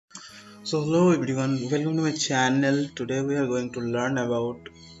So hello everyone, welcome to my channel. Today we are going to learn about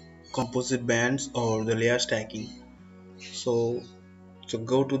composite bands or the layer stacking. So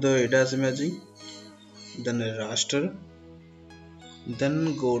go to the Erdas imaging, then a raster,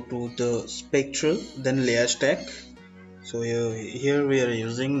 then go to the spectral, then layer stack. So here we are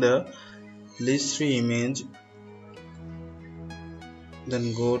using the list 3 image.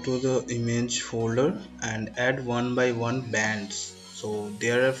 Then go to the image folder and add one by one bands. So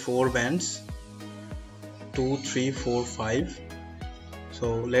there are 4 bands, 2, 3, 4, 5.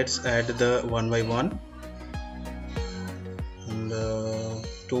 So let's add the one by one, and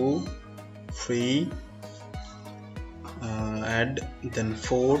 2 3 add, then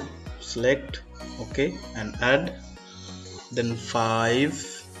 4 select, okay, and add, then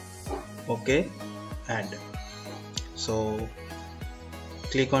 5, okay, add. So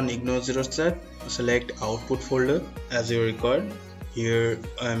click on ignore zero set, select output folder as you record. Here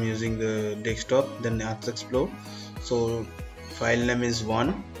I am using the desktop, then apps explore. So file name is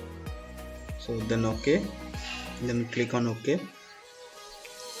 1, so then okay, then click on ok.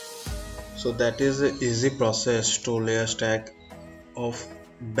 So that is an easy process to layer stack of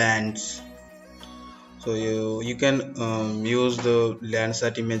bands. So you can use the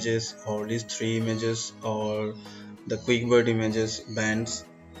Landsat images or these 3 images or the QuickBird images bands.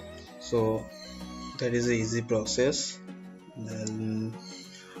 So that is an easy process. Then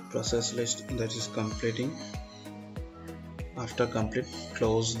process list that is completing. After complete,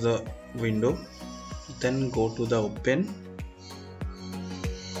 close the window, then go to the open,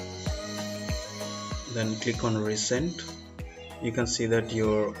 then click on recent. You can see that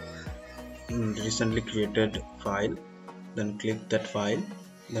your recently created file, then click that file,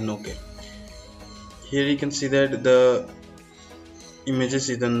 then ok. Here you can see that the images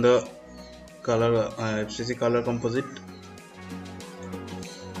is in the color FCC color composite,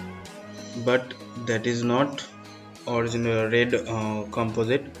 but that is not original red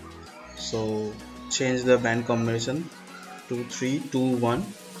composite. So change the band combination to 3 2 1.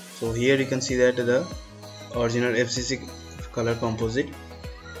 So here you can see that the original FCC color composite.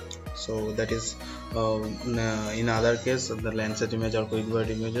 So that is in other case the Landsat image or QuickBird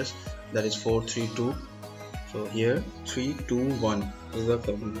images, that is 4 3 2. So here 3 2 1 is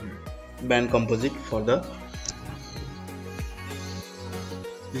the band composite for the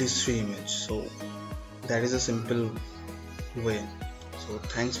list 3 image. So that is a simple way. So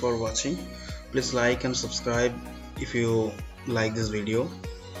thanks for watching. Please like and subscribe if you like this video.